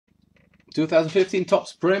2015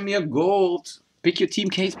 Topps Premier Gold. Pick your team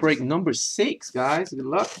case break number 6, guys. Good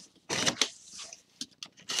luck.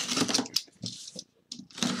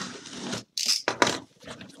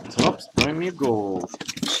 Topps Premier Gold.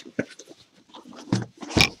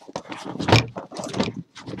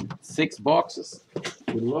 6 boxes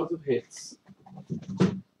with lots of hits.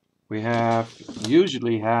 We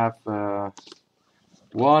usually have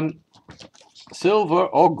one silver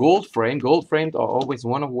or gold frame. Gold frames are always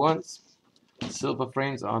one of ones. Silver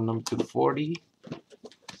frames are number 240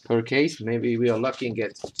 per case. Maybe we are lucky and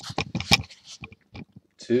get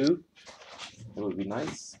 2. That would be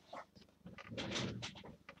nice.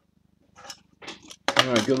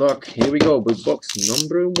 Alright, good luck. Here we go with box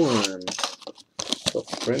number 1 of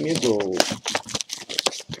Premier Gold.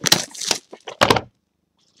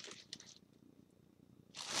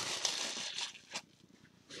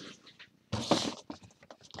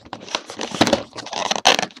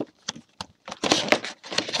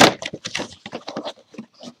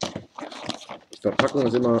 Verpackung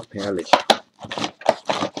ist immer herrlich.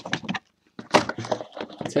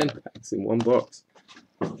 10 packs in one box.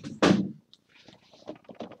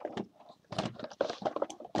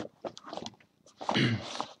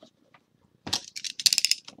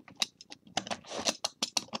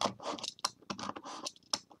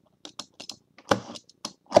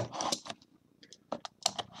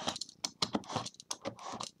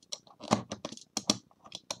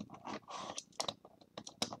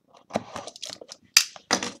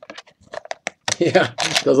 Ja,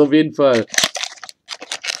 das auf jeden Fall.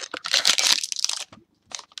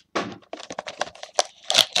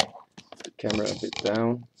 The camera a bit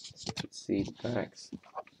down. Let's see the packs.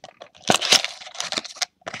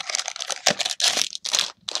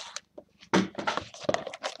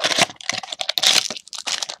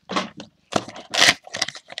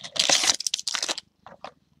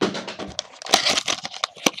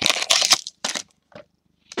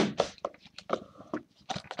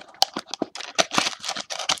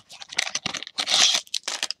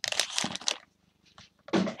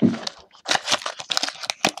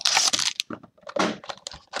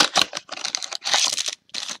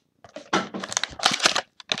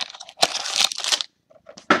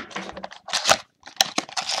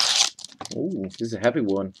 Ooh, this is a heavy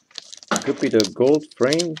one. Could be the gold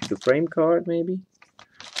frame, the frame card maybe.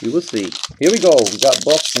 We will see. Here we go. We got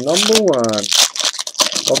box number 1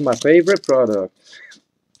 of my favorite product.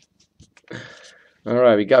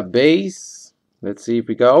 Alright, we got base. Let's see if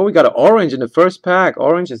we got... Oh, we got an orange in the first pack.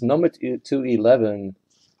 Orange is number 211.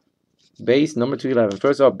 Base number 211.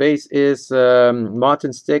 First off, base is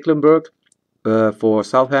Martin Stekelenburg for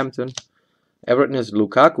Southampton. Everton is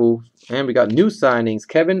Lukaku. And we got new signings.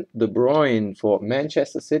 Kevin De Bruyne for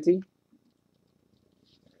Manchester City.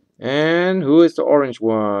 And who is the orange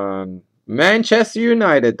one? Manchester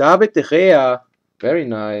United. David De Gea. Very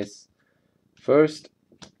nice. First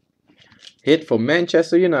hit for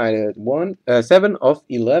Manchester United. 7 of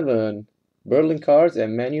 11. Berlin Cards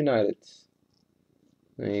and Man United.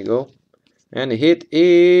 There you go. And the hit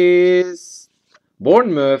is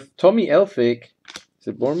Bournemouth. Tommy Elphick. Is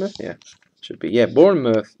it Bournemouth? Yeah. Should be. Yeah,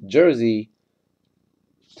 Bournemouth. Jersey.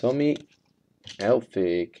 Tommy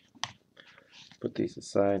Elphick. Put these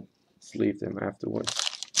aside. Sleeve them afterwards.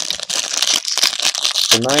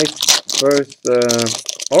 A nice first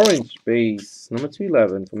orange base. Number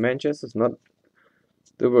 211 for Manchester. It's not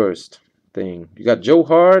the worst thing. You got Joe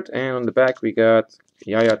Hart. And on the back we got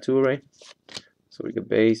Yaya Toure. So we got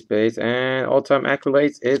base. And all-time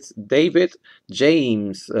accolades. It's David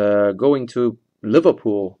James going to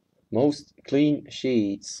Liverpool. Most clean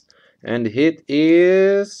sheets. And the hit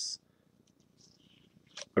is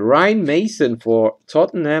Ryan Mason for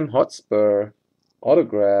Tottenham Hotspur.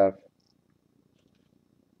 Autograph.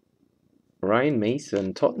 Ryan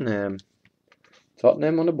Mason, Tottenham.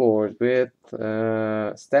 Tottenham on the board with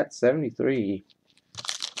stat 73.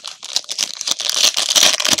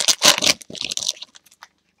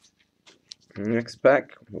 Next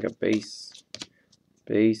pack, we got base.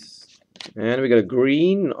 And we got a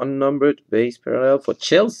green unnumbered base parallel for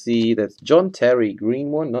Chelsea. That's John Terry,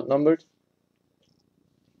 green one, not numbered.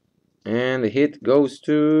 And the hit goes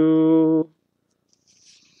to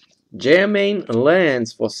Jermaine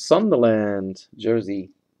Lance for Sunderland,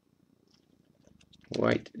 jersey.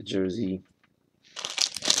 White jersey.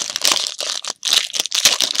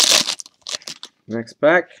 Next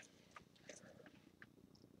pack.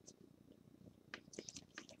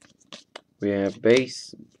 We have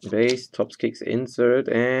base, Topps Kicks insert,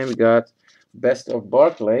 and we got Best of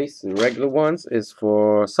Barclays. The regular ones is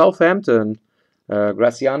for Southampton,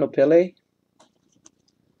 Graziano Pelle.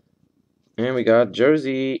 And we got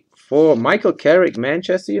jersey for Michael Carrick,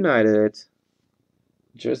 Manchester United.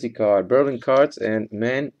 Jersey card, Berlin Cards, and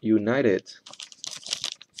Man United.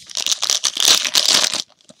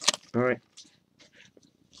 Alright.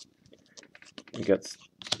 We got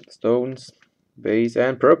Stones, base,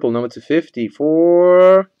 and purple, number 250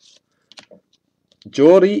 for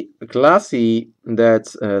Jordi Classy.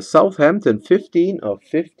 That's Southampton, 15 of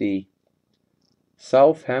 50.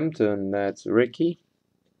 Southampton, that's Ricky.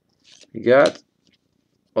 We got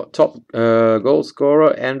top goal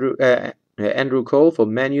scorer Andrew Cole for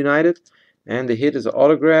Man United. And the hit is an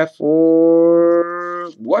autograph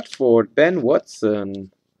for Watford, Ben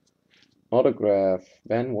Watson. Autograph,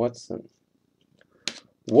 Ben Watson.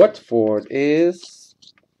 Watford is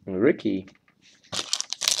Ricky.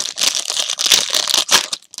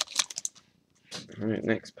 Alright,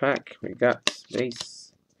 next pack. We got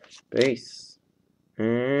base,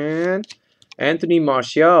 and Anthony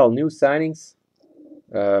Martial, new signings.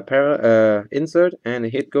 Insert, and the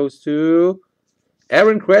hit goes to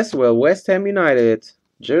Aaron Cresswell, West Ham United,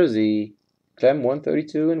 jersey, Clem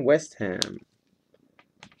 132 in West Ham.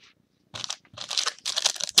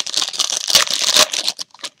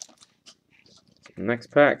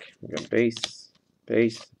 Next pack, we got base,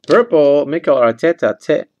 purple, Mikel Arteta,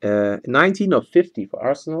 19 of 50 for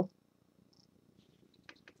Arsenal.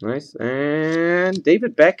 Nice, and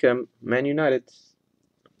David Beckham, Man United.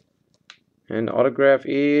 And the autograph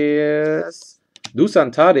is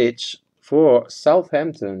Dusan Tadic for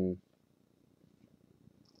Southampton.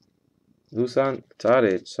 Dusan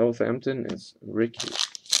Tadic, Southampton is Ricky.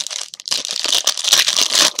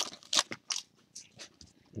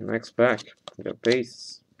 Next pack, we got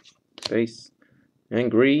base, and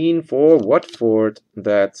green for Watford.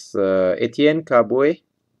 That's Etienne Caboué.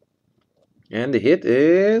 And the hit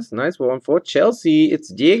is nice one for Chelsea. It's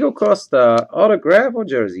Diego Costa, autograph or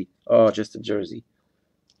jersey? Oh, just a jersey.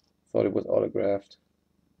 Thought it was autographed.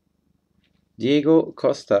 Diego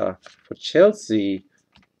Costa for Chelsea.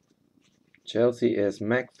 Chelsea is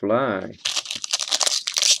McFly.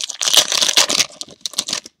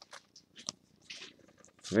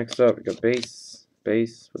 Next up, we got base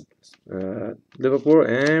for Liverpool,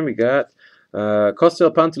 and we got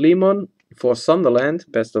Costel Pantilimon for Sunderland,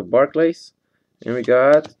 best of Barclays, and we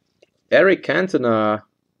got Eric Cantona,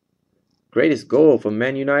 greatest goal for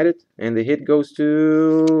Man United, and the hit goes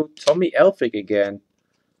to Tommy Elphick again.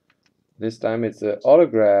 This time it's an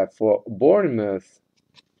autograph for Bournemouth.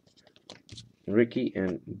 Ricky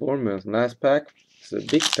and Bournemouth. Last pack. It's a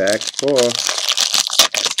big pack for.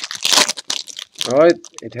 Alright,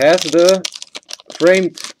 it has the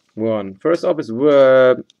framed one. First up is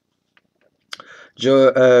Jorginho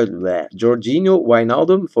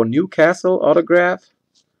Wijnaldum for Newcastle autograph.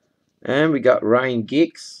 And we got Ryan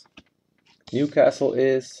Giggs. Newcastle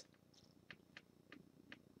is.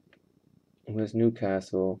 Where's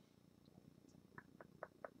Newcastle?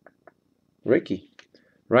 Ricky.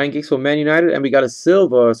 Ryan Giggs for Man United, and we got a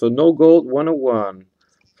silver, so no gold, 101.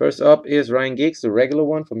 First up is Ryan Giggs, the regular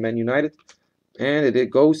one for Man United, and it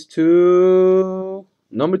goes to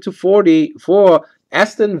number 240 for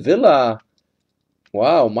Aston Villa.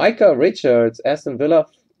 Wow, Micah Richards, Aston Villa,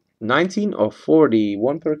 19 of 40,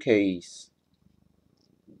 one per case.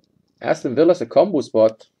 Aston Villa's a combo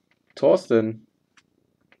spot. Torsten.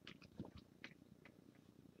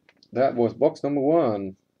 That was box number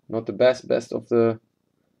 1. Not the best of the.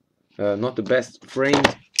 Not the best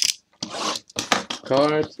framed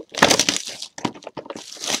card.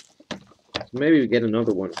 Maybe we get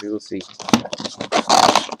another one. We will see.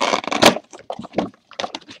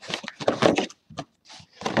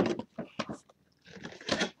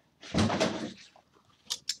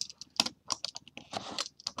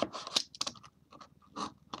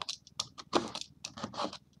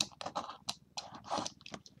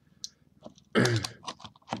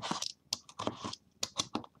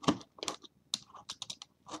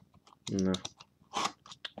 No.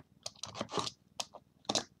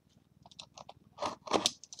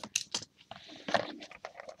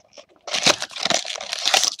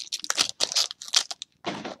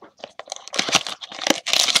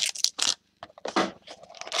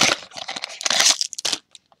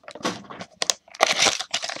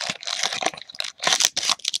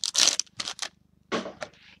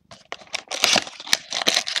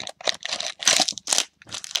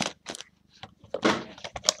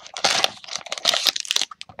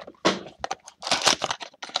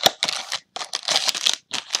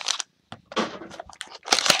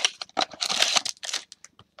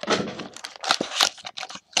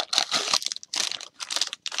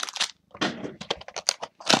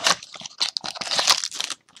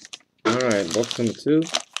 Alright, box number 2.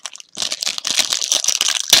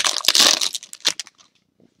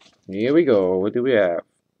 Here we go. What do we have?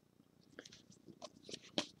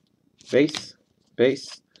 Base.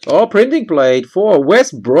 Oh, printing plate for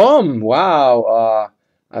West Brom. Wow.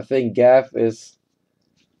 I think Gav is.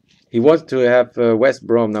 He wants to have West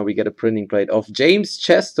Brom. Now we get a printing plate of James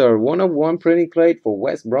Chester. 101 printing plate for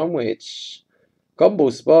West Bromwich. Combo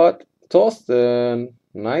spot. Torsten.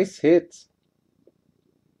 Nice hit.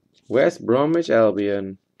 West Bromwich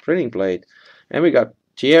Albion. Printing plate. And we got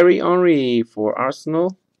Thierry Henry for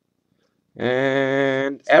Arsenal.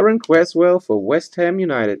 And Aaron Cresswell for West Ham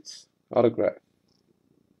United. Autograph.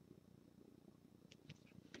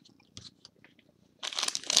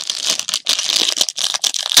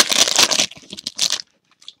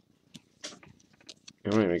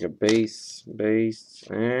 Alright, we got base,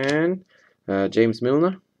 and James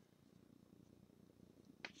Milner.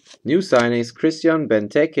 New signings, Christian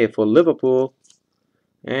Benteke for Liverpool.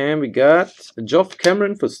 And we got Geoff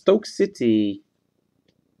Cameron for Stoke City.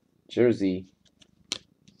 Jersey.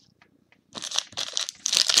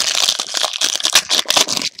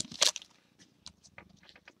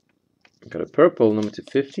 Got a purple number to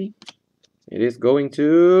 50. It is going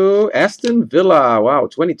to Aston Villa. Wow,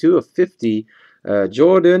 22 of 50.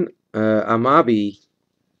 Jordan Amabi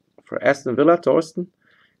for Aston Villa, Torsten.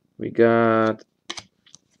 We got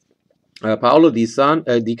Paolo Di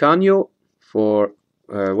Canio for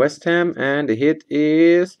West Ham. And the hit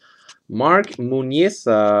is Mark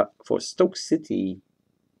Muniesa for Stoke City.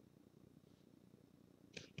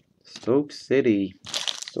 Stoke City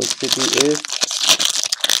is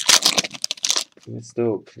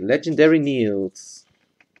Stoke. Legendary Niels.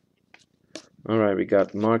 Alright, we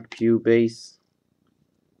got Mark Pugh base.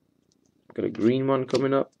 Got a green one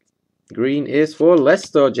coming up. Green is for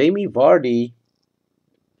Leicester, Jamie Vardy.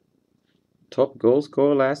 Top goal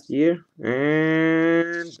scorer last year.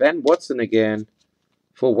 And Ben Watson again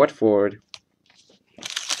for Watford.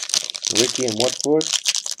 Ricky and Watford.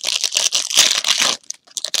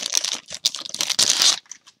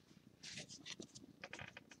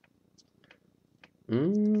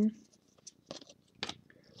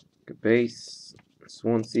 Base,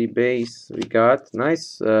 Swansea base. We got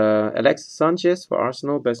nice Alexis Sanchez for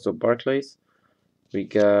Arsenal, best of Barclays. We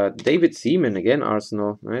got David Seaman again,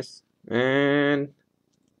 Arsenal, nice. And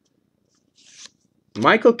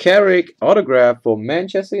Michael Carrick autograph for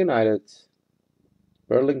Manchester United.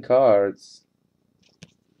 Berlin cards.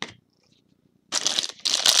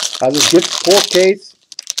 As a gift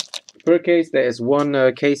per case, there is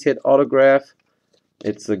one case hit autograph.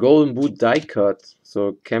 It's a Golden Boot die cut, so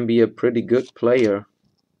it can be a pretty good player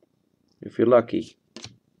if you're lucky.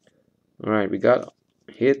 Alright, we got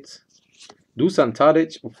hit Dusan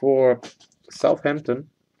Tadic for Southampton.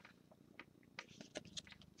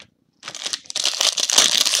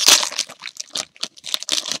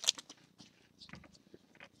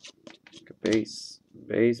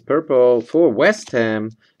 Base purple for West Ham.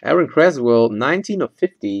 Aaron Cresswell, 19 of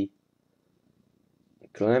 50.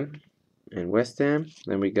 Clem and West Ham.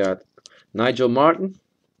 Then we got Nigel Martin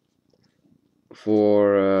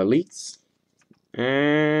for Leeds.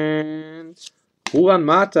 And Juan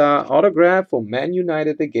Mata autograph for Man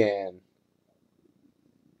United again.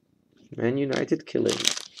 Man United killing.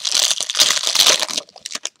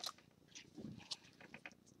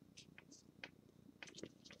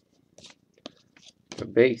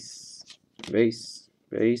 Base,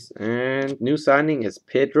 and new signing is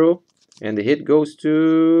Pedro, and the hit goes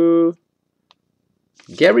to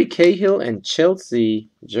Gary Cahill and Chelsea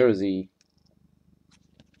jersey.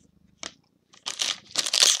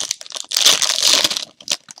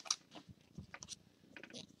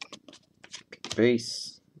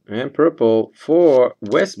 Base and purple for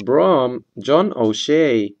West Brom, John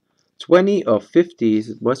O'Shea, 20 of 50. Is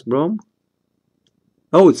it West Brom?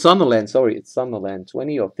 Oh, it's Sunderland. Sorry, it's Sunderland.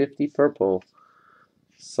 20 of 50 purple.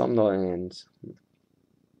 Sunderland.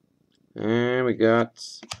 And we got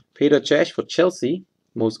Peter Cech for Chelsea.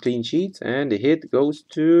 Most clean sheets. And the hit goes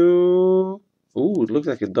to... Ooh, it looks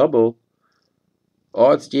like a double.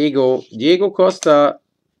 Oh, it's Diego Costa.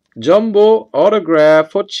 Jumbo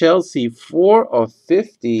autograph for Chelsea. 4 of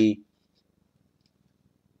 50.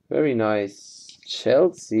 Very nice.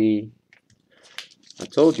 Chelsea. I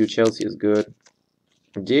told you Chelsea is good.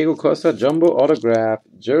 Diego Costa Jumbo autograph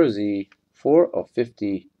jersey, 4 of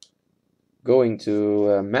 50. Going to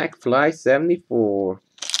McFly 74.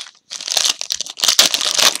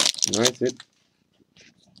 Nice hit.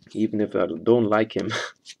 Even if I don't like him.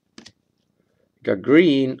 Got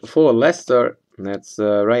green for Leicester. That's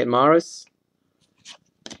Ryan Mahrez.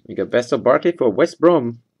 We got best of Barkley for West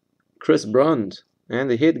Brom. Chris Brunt.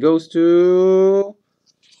 And the hit goes to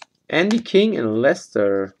Andy King and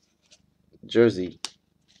Leicester jersey.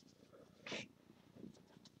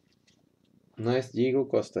 Nice Diego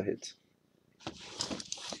Costa hit.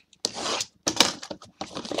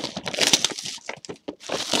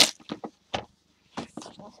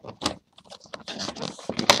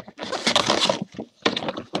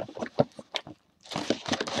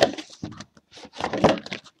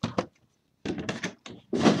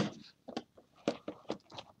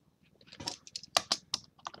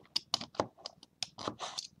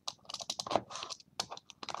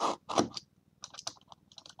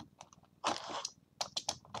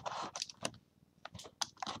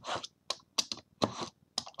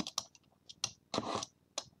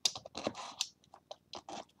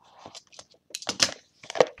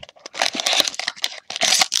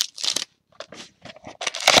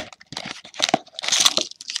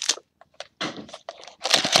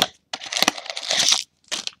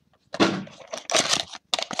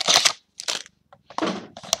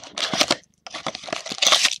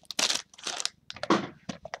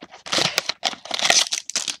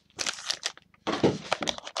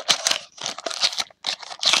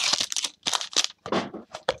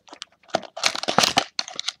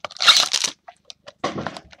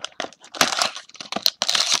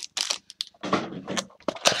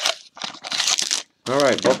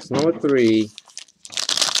 Alright, box number 3.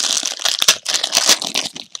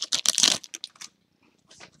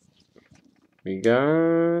 We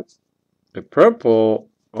got a purple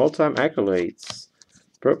all-time accolades.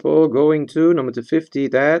 Purple going to number 250.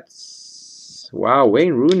 That's, wow,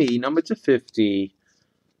 Wayne Rooney, number 250.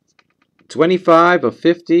 25 of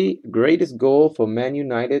 50. Greatest goal for Man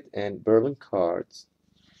United and Berlin Cards.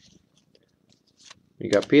 We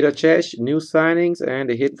got Peter Cech, new signings, and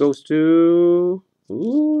the hit goes to...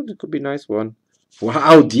 Ooh, this could be a nice one.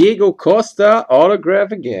 Wow, Diego Costa,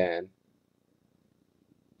 autograph again.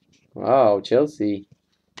 Wow, Chelsea.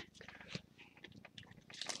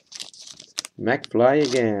 McFly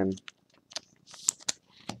again.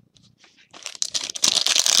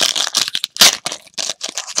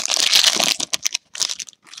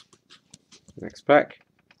 Next pack.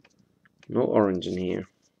 No orange in here.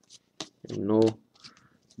 And no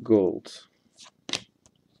gold.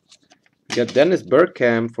 We got Dennis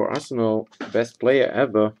Bergkamp for Arsenal. Best player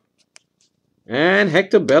ever. And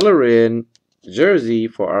Hector Bellerin. Jersey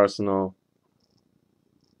for Arsenal.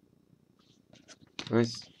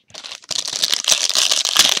 Nice.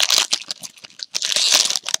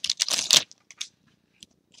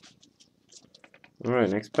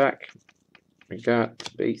 Alright, next pack. We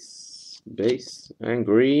got base, and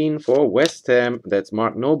green for West Ham. That's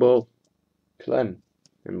Mark Noble. Clem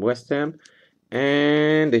and West Ham.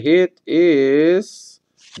 And the hit is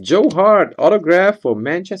Joe Hart, autograph for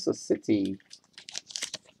Manchester City.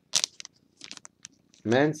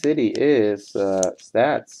 Man City is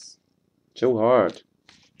stats. Joe Hart.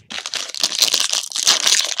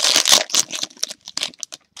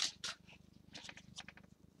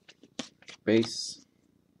 Base.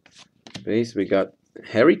 We got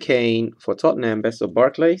Harry Kane for Tottenham, best of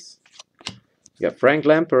Barclays. We got Frank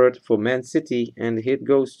Lampard for Man City, and the hit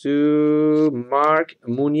goes to Mark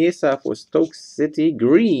Muniesa for Stoke City,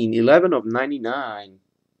 green, 11 of 99,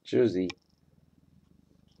 jersey.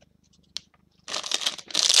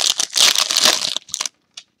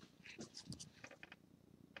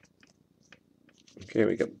 Okay,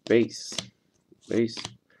 we got base.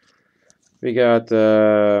 We got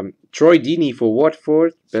Troy Deeney for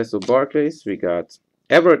Watford, best of Barclays. We got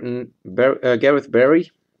Everton, Gareth Barry.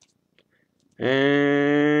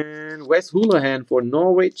 And Wes Hoolahan for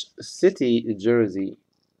Norwich City jersey.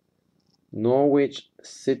 Norwich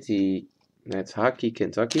City. That's Hockey,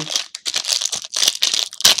 Kentucky.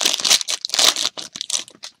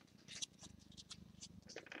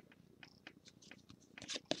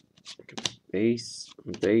 Base.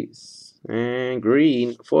 And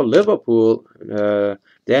green for Liverpool.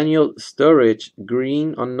 Daniel Sturridge,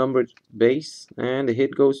 green unnumbered base. And the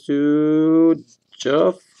hit goes to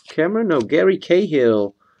Geoff Cameron? No, Gary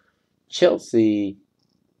Cahill. Chelsea.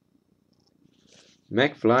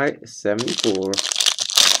 McFly 74.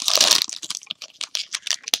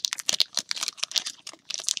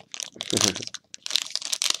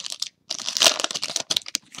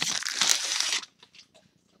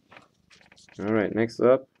 Alright, next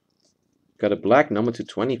up. Got a black number to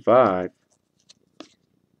 25.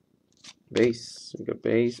 Base. We got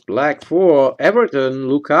base. Black for Everton.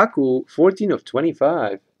 Lukaku. 14 of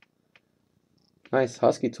 25. Nice.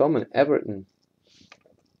 Husky Tom and Everton.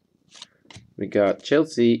 We got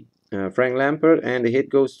Chelsea. Frank Lampard. And the hit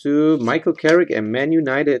goes to Michael Carrick and Man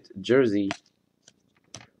United jersey.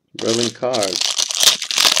 Berlin card.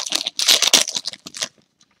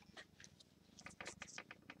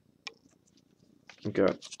 We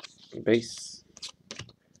got base.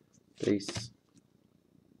 Base.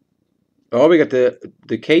 Oh, we got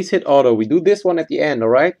the case hit auto. We do this one at the end, all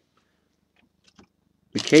right?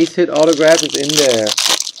 The case hit autograph is in there.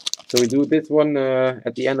 So we do this one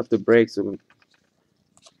at the end of the break. So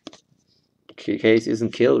case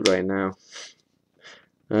isn't killed right now.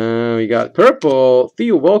 We got purple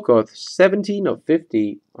Theo Walcott, 17 of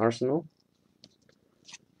 50 Arsenal.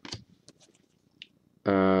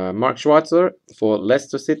 Mark Schwarzer for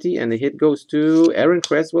Leicester City, and the hit goes to Aaron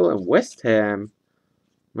Creswell and West Ham.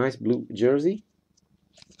 Nice blue jersey.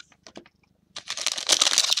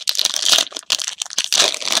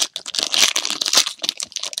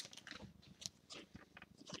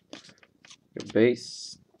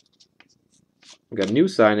 Base. We got new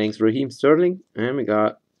signings, Raheem Sterling, and we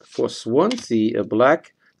got for Swansea a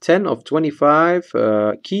black 10 of 25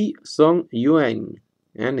 Ki Sung Yuan,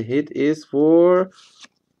 and the hit is for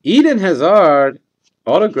Eden Hazard,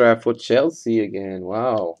 autograph for Chelsea again.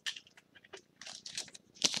 Wow,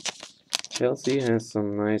 Chelsea has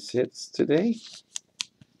some nice hits today.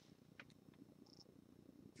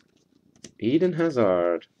 Eden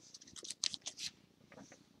Hazard.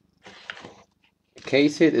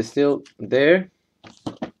 Case hit is still there.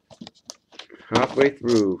 Halfway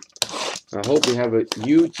through. I hope we have a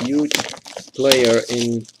huge player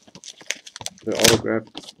in the autograph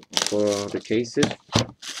for the case hit.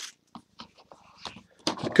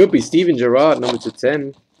 It could be Steven Gerrard, number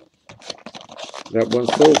 210. That one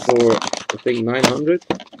sold for, I think, 900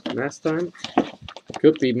 last time.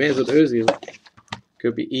 Could be Mesut Ozil.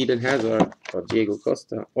 Could be Eden Hazard or Diego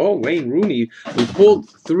Costa. Oh, Wayne Rooney. We pulled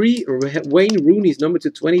 3 Wayne Rooney's number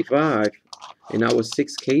 225 in our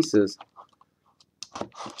 6 cases.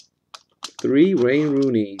 3 Wayne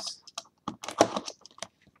Rooney's.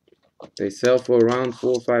 They sell for around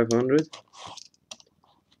 400 or 500.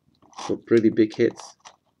 So pretty big hits.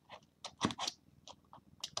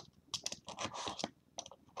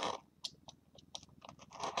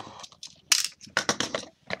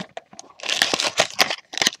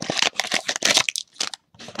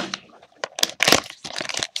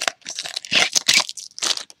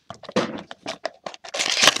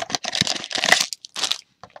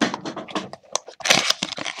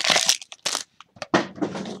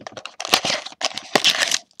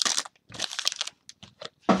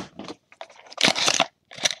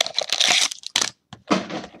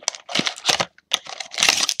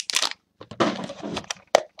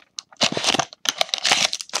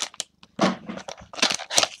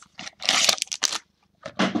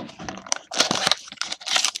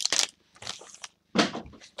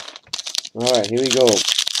 Alright, here we go.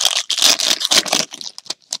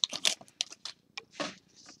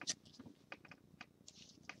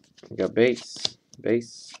 We got base,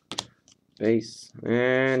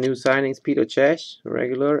 and new signings, Peter Cech,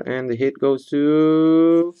 regular, and the hit goes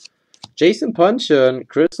to Jason Puncheon,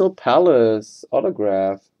 Crystal Palace,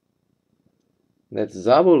 autograph. That's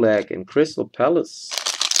Zabolek and Crystal Palace.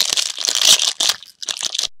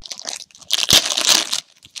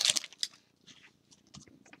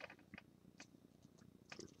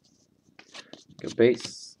 Got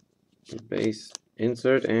base,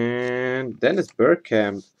 insert, and Dennis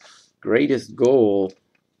Bergkamp, greatest goal.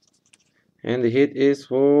 And the hit is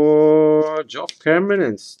for Geoff Cameron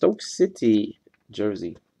and Stoke City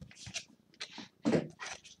jersey. Got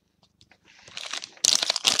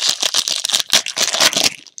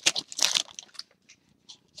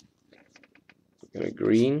a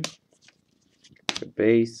green. The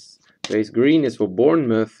base green is for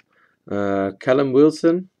Bournemouth. Callum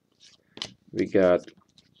Wilson. We got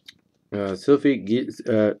Gylfi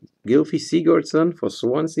Sigurdsson for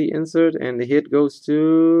Swansea insert, and the hit goes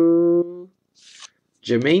to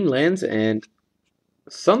Jermaine Lens and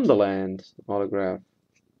Sunderland autograph.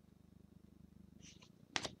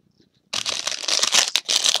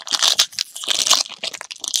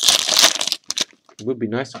 It would be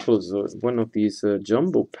nice to pull one of these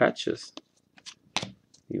jumbo patches.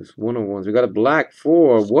 These one-on-ones. We got a black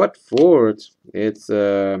for Watford. It's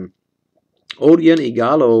Odion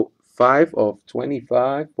Igalo, 5 of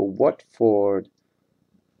 25 for Watford.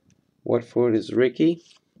 Watford is Ricky.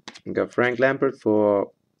 We got Frank Lampard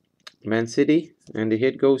for Man City, and the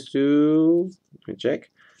hit goes to, let me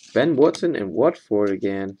check, Ben Watson and Watford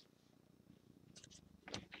again.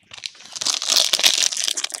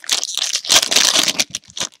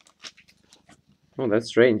 Oh, that's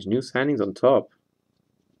strange. New signings on top.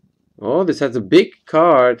 Oh, this has a big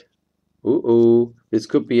card. Ooh, this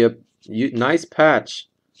could be a nice patch.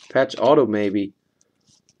 Patch auto, maybe.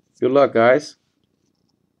 Good luck, guys.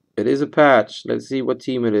 It is a patch. Let's see what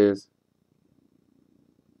team it is.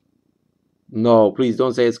 No, please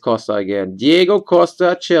don't say it's Costa again. Diego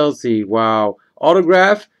Costa, Chelsea. Wow.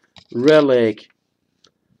 Autograph, relic.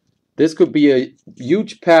 This could be a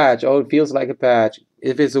huge patch. Oh, it feels like a patch.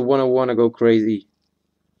 If it's a 101, I go crazy.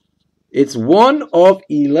 It's 1 of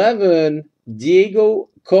 11. Diego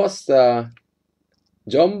Costa.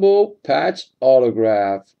 Jumbo patch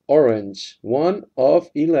autograph. Orange. 1 of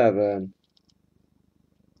 11.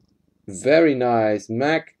 Very nice.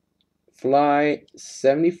 McFly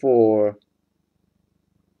 74.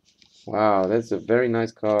 Wow, that's a very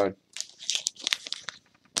nice card.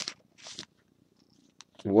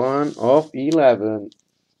 1 of 11.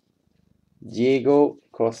 Diego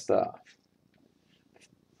Costa.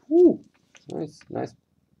 Woo, nice, nice.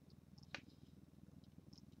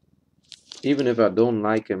 Even if I don't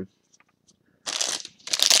like him.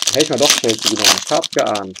 Heeft me toch Chelsea genommen. Kapke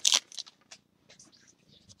aan.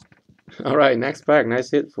 Alright, next pack. Nice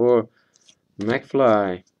hit for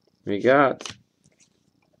McFly. We got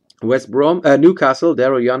West Brom, Newcastle,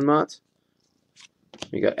 Daryl Janmaat.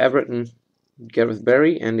 We got Everton, Gareth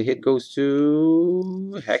Barry, and the hit goes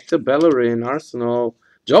to Hector Bellerin, Arsenal.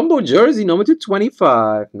 Jumbo jersey number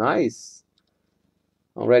 225. Nice.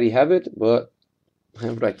 Already have it, but I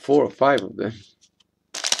have like 4 or 5 of them.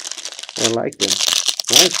 I like them.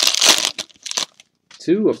 Nice.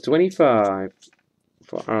 2 of 25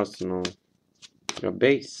 for Arsenal. A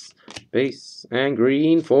base, and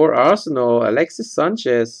green for Arsenal. Alexis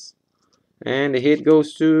Sanchez. And the hit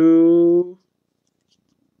goes to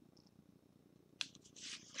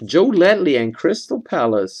Joe Ledley and Crystal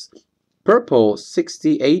Palace. Purple,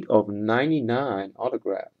 68 of 99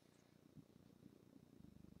 autograph.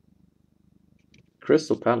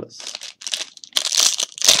 Crystal Palace.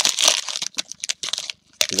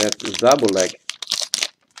 That's Zabolek.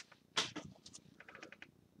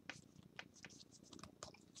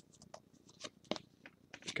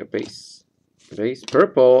 Base.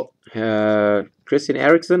 Purple. Christian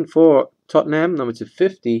Eriksen for Tottenham, number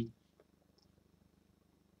 250.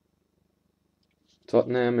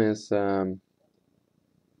 Tottenham is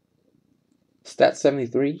stat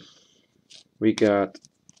 73. We got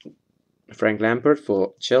Frank Lampard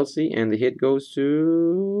for Chelsea, and the hit goes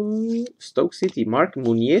to Stoke City. Mark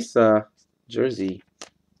Muniesa jersey.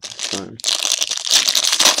 Fine.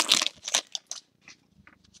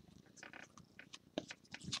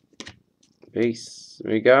 Base.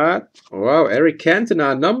 We got, wow, Eric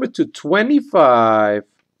Cantona, number 225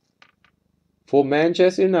 for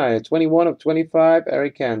Manchester United. 21 of 25,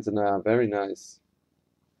 Eric Cantona. Very nice.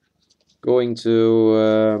 Going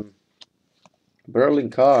to Berlin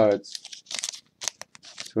Cards.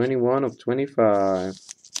 21 of 25.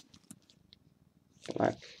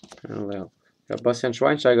 Black parallel. Got Bastian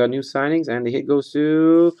Schweinsteiger, new signings, and the hit goes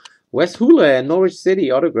to Wes Hula and Norwich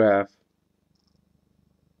City autograph.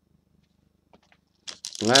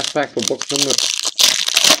 Last pack for box number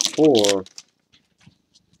 4.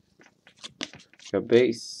 Got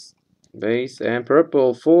base, and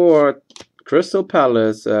purple for Crystal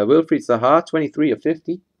Palace. Wilfried Zaha, 23 of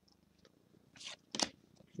 50.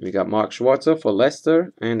 We got Mark Schwarzer for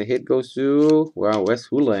Leicester, and the hit goes to, wow, West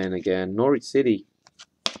Hulan again, Norwich City.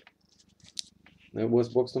 That was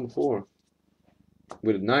box number 4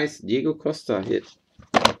 with a nice Diego Costa hit.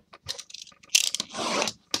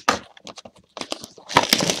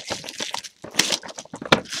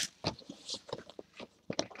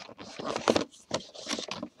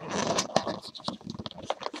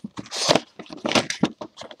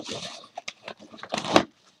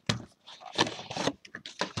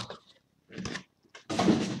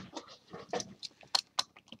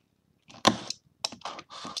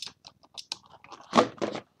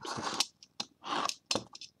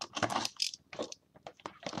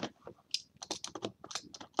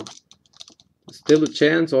 Still a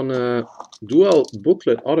chance on a dual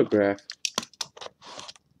booklet autograph.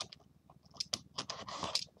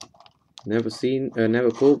 Never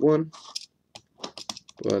pulled one,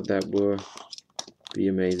 but that would be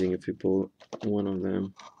amazing if we pull one of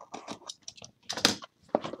them.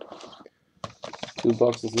 2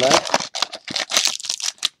 boxes left.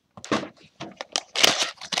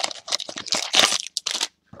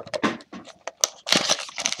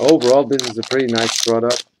 Overall, this is a pretty nice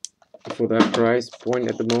product for that price point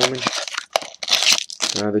at the moment.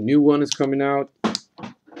 The new one is coming out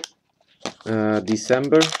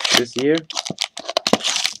December this year.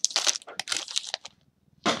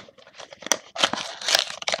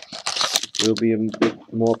 Will be a bit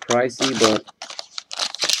more pricey, but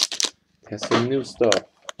it has some new stuff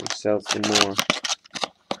which sells for more.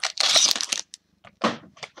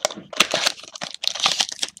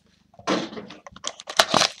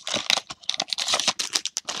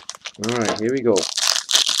 Alright, here we go.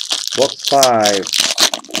 Box 5.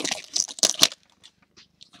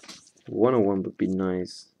 101 would be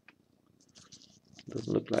nice.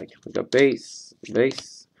 Doesn't look like. We got base,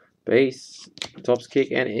 tops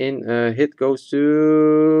kick, and in hit goes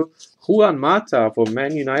to Juan Mata for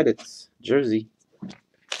Man United jersey.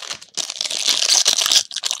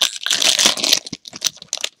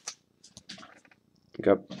 We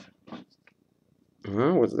got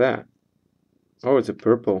what's that? Oh, it's a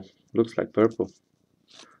purple. Looks like purple.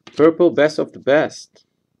 Purple, best of the best.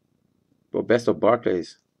 Or best of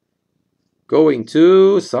Barclays. Going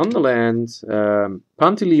to Sunderland.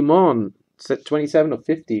 Pantilimon, set 27 of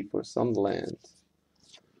 50 for Sunderland.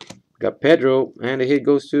 Got Pedro, and the hit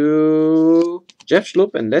goes to Jeff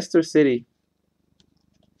Schlupp and Leicester City.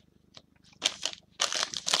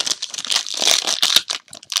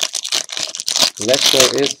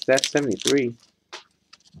 Leicester is set 73.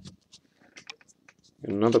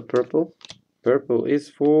 Another purple. Purple is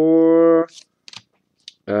for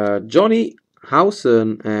Johnny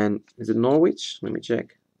Housen, and is it Norwich? Let me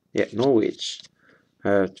check. Yeah, Norwich.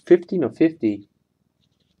 15 of 50.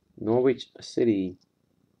 Norwich City.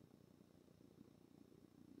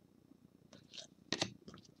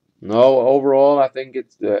 No, overall, I think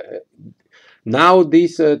it's now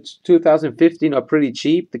these 2015 are pretty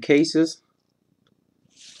cheap. The cases.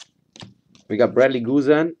 We got Bradley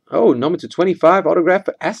Guzan. Oh, number to 25 autograph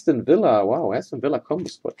for Aston Villa. Wow, Aston Villa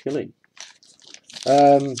combos for killing.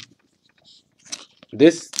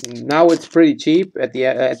 This now it's pretty cheap. At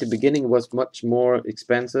the beginning, it was much more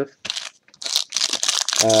expensive.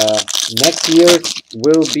 Next year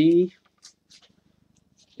will be.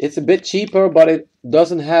 It's a bit cheaper, but it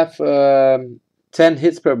doesn't have 10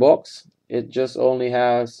 hits per box. It just only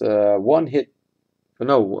has 1 hit.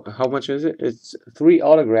 No, how much is it? It's 3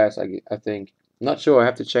 autographs, I think. Not sure, I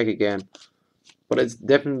have to check again. But it's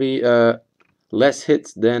definitely less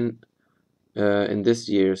hits than in this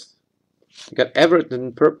year's. We got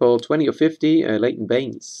Everton purple, 20 of 50, Leighton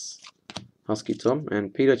Baines, Husky Tom,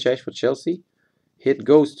 and Peter Cech for Chelsea. Hit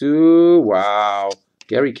goes to, wow,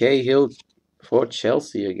 Gary Cahill for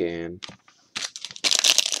Chelsea again.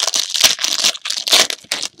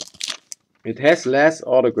 It has less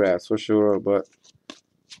autographs for sure, but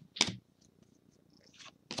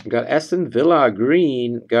we got Aston Villa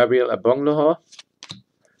green, Gabriel Agbonlahor.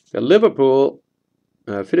 Got Liverpool,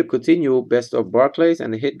 Philip Coutinho, best of Barclays,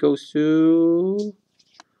 and the hit goes to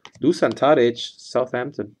Dusan Tadic,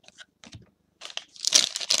 Southampton.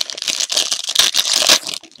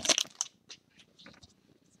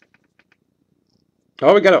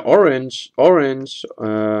 Oh, we got an orange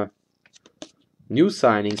new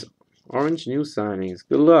signings. Orange new signings.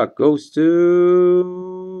 Good luck. Goes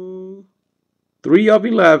to 3 of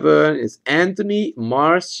 11. It's Anthony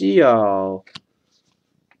Martial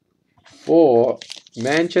for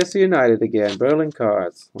Manchester United again. Berlin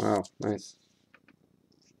cards. Wow, nice.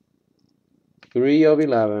 3 of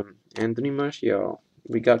 11. Anthony Martial.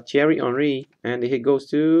 We got Thierry Henry, and the hit goes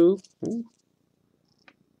to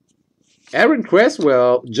Aaron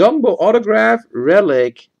Cresswell. Jumbo autograph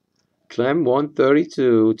relic. Clem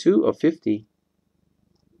 132. 2 of 50.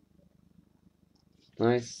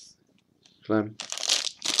 Nice. Clem.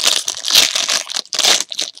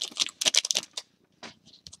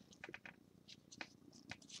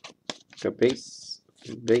 Got base.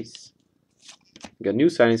 Got new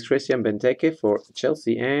signings, Christian Benteke for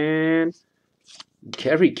Chelsea and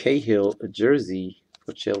Gary Cahill, a jersey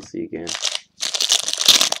for Chelsea again.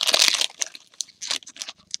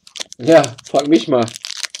 Yeah, fuck mich mal.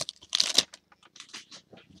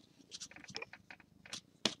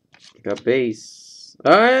 Got base.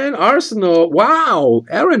 And Arsenal. Wow,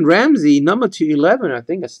 Aaron Ramsey, number 211. I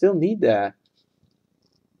think I still need that.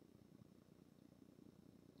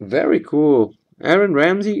 Very cool. Aaron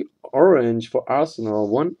Ramsey, orange for Arsenal,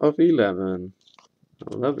 1 of 11.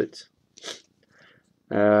 I love it.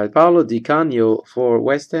 Paulo Di Canio for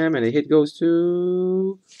West Ham, and the hit goes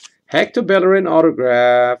to Hector Bellerin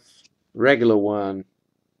autograph, regular one.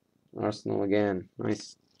 Arsenal again,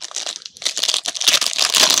 nice.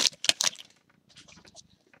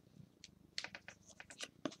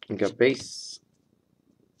 We got base,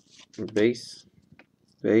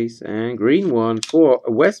 and green one for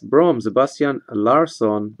West Brom, Sebastian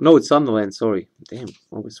Larsson. No, it's Sunderland, sorry. Damn,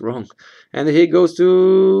 always wrong. And the hit goes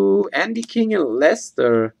to Andy King and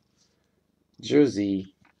Leicester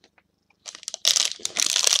jersey.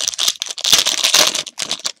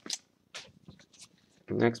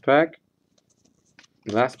 Next pack.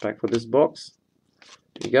 Last pack for this box.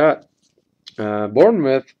 We got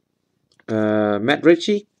Bournemouth, Matt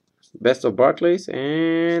Ritchie, best of Barclays,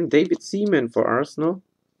 and David Seaman for Arsenal.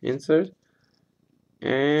 insert.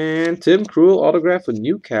 And Tim Krul autograph for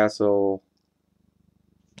Newcastle.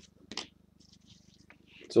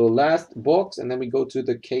 So last box, and then we go to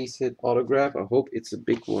the case hit autograph. I hope it's a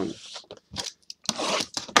big one.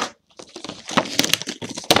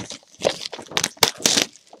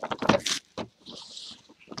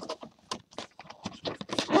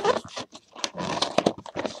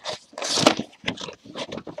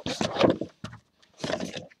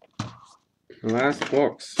 Last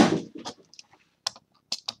box.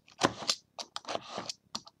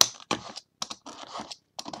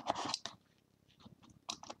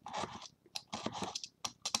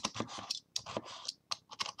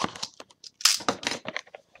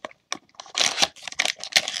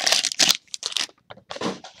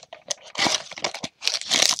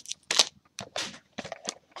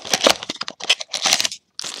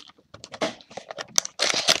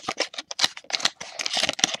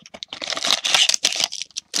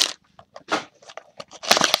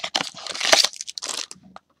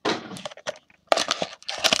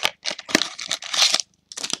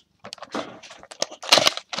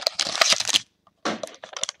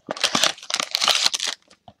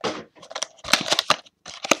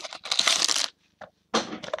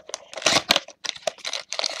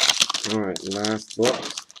 Alright, last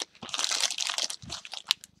box.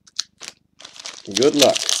 Good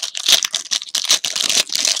luck.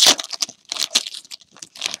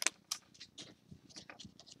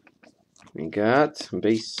 We got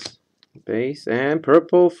base, and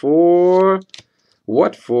purple for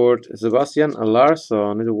Watford. Sebastian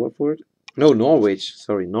Larsson. Is it Watford? No, Norwich.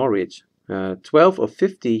 Sorry, Norwich. 12 of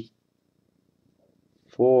 50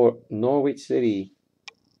 for Norwich City.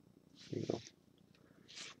 There you go.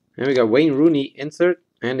 And we got Wayne Rooney insert,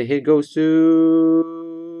 and the hit goes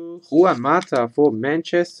to Juan Mata for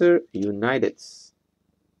Manchester United.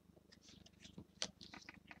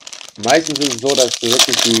 Meistens ist es so, dass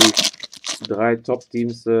wirklich die drei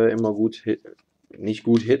Top-Teams immer nicht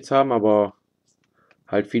gut Hits haben, aber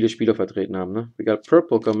halt viele Spieler vertreten haben. Ne? We got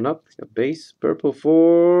purple coming up. We got base purple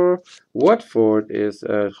for Watford is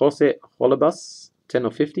Jose Holebas, 10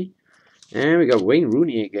 of 50. And we got Wayne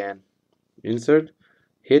Rooney again. Insert.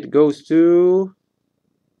 Hit goes to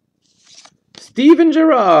Steven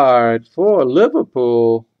Gerrard for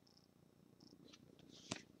Liverpool.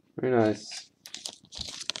 Very nice.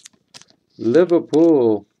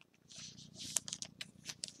 Liverpool.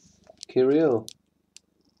 Kirill.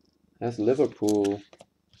 That's Liverpool.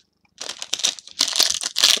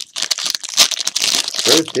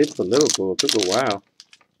 First hit for Liverpool. Took a while.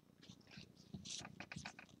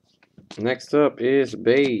 Next up is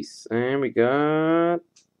base. And we got...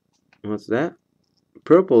 What's that?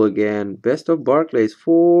 Purple again. Best of Barclays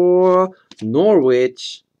for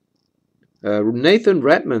Norwich. Nathan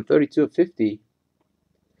Redmond, 32 of 50.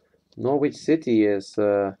 Norwich City is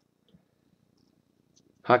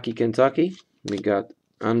Hockey Kentucky. We got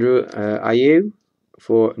Andrew Ayew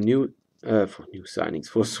for new signings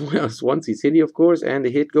for Swansea City, of course, and the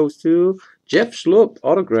hit goes to Jeff Schlupp,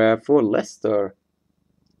 autograph for Leicester.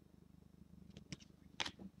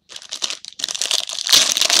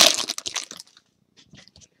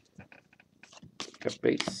 Got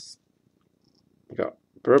base. Got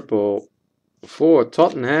purple for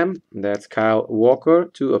Tottenham. That's Kyle Walker,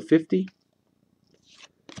 2 of 50.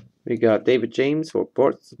 We got David James for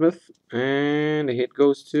Portsmouth, and the hit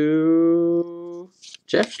goes to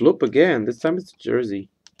Jeff Schlupp again. This time it's jersey.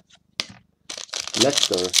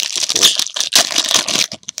 Leicester, of course.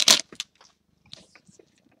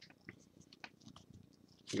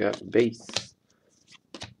 We got base,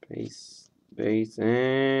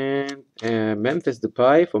 and Memphis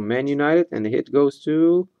Depay for Man United, and the hit goes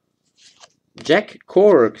to Jack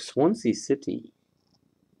Cork, Swansea City.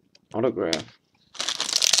 Autograph.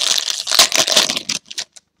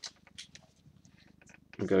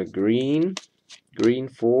 We got a green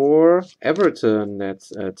for Everton.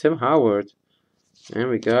 That's Tim Howard. And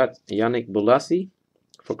we got Yannick Bolasie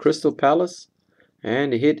for Crystal Palace.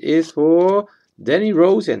 And the hit is for Danny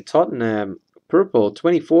Rose and Tottenham. Purple,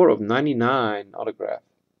 24 of 99 autograph.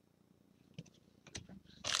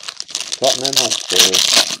 Tottenham Hotspur.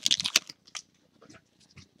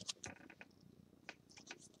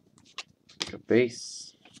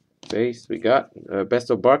 Base. We got Best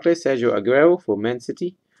of Barclays, Sergio Aguero for Man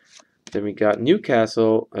City. Then we got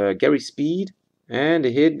Newcastle, Gary Speed. And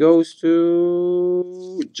the hit goes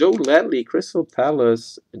to Joe Ladley, Crystal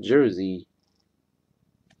Palace jersey.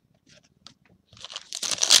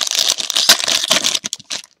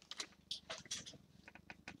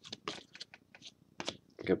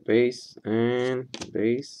 Got base and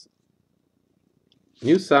base.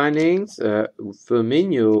 New signings,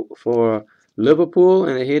 Firmino for Liverpool,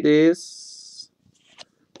 and the hit is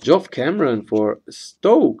Geoff Cameron for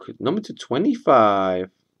Stoke, number 225.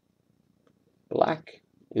 Black,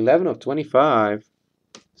 11 of 25.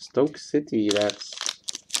 Stoke City, that's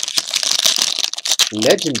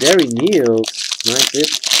legendary Niels. Nice hit.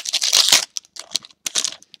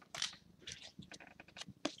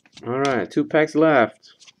 Alright, 2 packs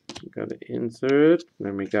left. We got the insert.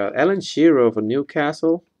 Then we got Alan Shearer for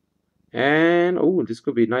Newcastle. And, oh, this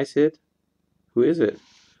could be a nice hit. Who is it?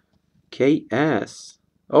 KS.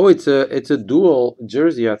 Oh, it's a dual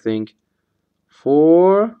jersey, I think.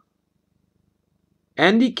 For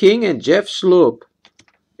Andy King and Jeff Schlupp.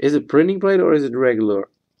 Is it printing plate or is it regular?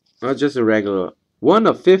 Not just a regular. 1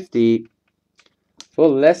 of 50 for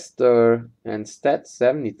Leicester and stat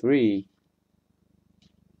 73.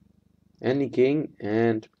 Andy King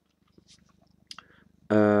and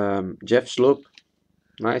Jeff Schlupp.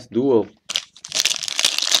 Nice duel.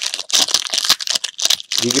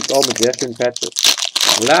 He gives all the Jeff in patches.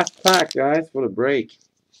 Last pack, guys, for the break.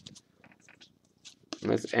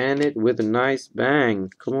 Let's end it with a nice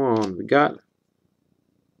bang. Come on, we got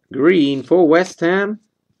green for West Ham,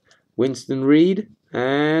 Winston Reed,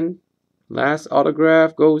 and last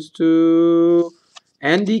autograph goes to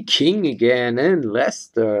Andy King again and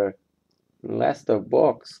Leicester. Leicester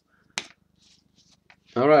box.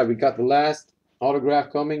 Alright, we got the last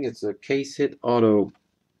autograph coming. It's a case hit auto.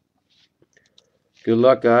 Good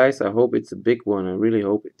luck, guys. I hope it's a big one. I really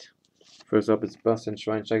hope it. First up, it's Bastian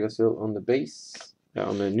Schweinsteiger on the base.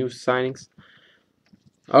 On the new signings.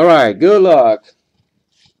 Alright, good luck.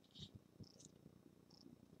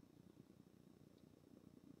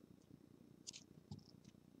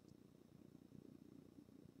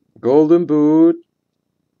 Golden boot.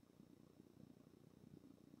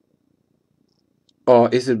 Oh,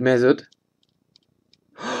 is it Mesut?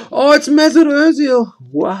 Oh, it's Mesut Özil.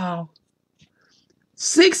 Wow.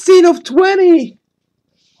 16 of 20.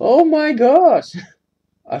 Oh my gosh.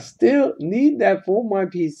 I still need that for my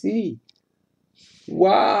PC.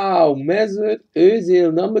 Wow, Mesut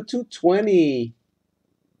Özil, number 220.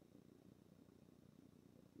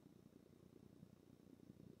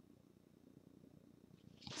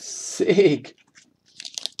 Sick.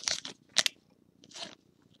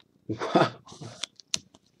 Wow.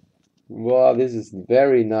 Wow, this is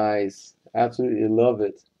very nice. Absolutely love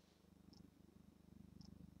it.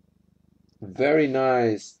 Very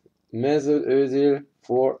nice. Mesut Özil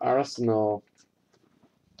for Arsenal.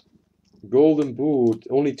 Golden boot.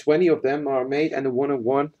 Only 20 of them are made and a 1 of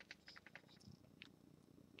 1.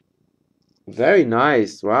 Very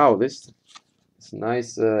nice. Wow, this is a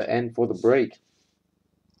nice end for the break.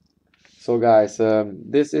 So guys,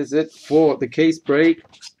 this is it for the case break.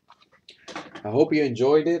 I hope you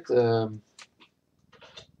enjoyed it.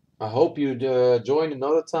 I hope you join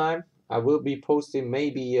another time. I will be posting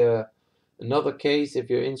maybe another case if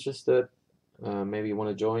you're interested. Maybe you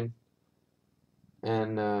want to join.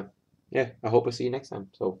 And yeah, I hope I see you next time.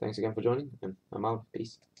 So thanks again for joining, and I'm out.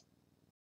 Peace.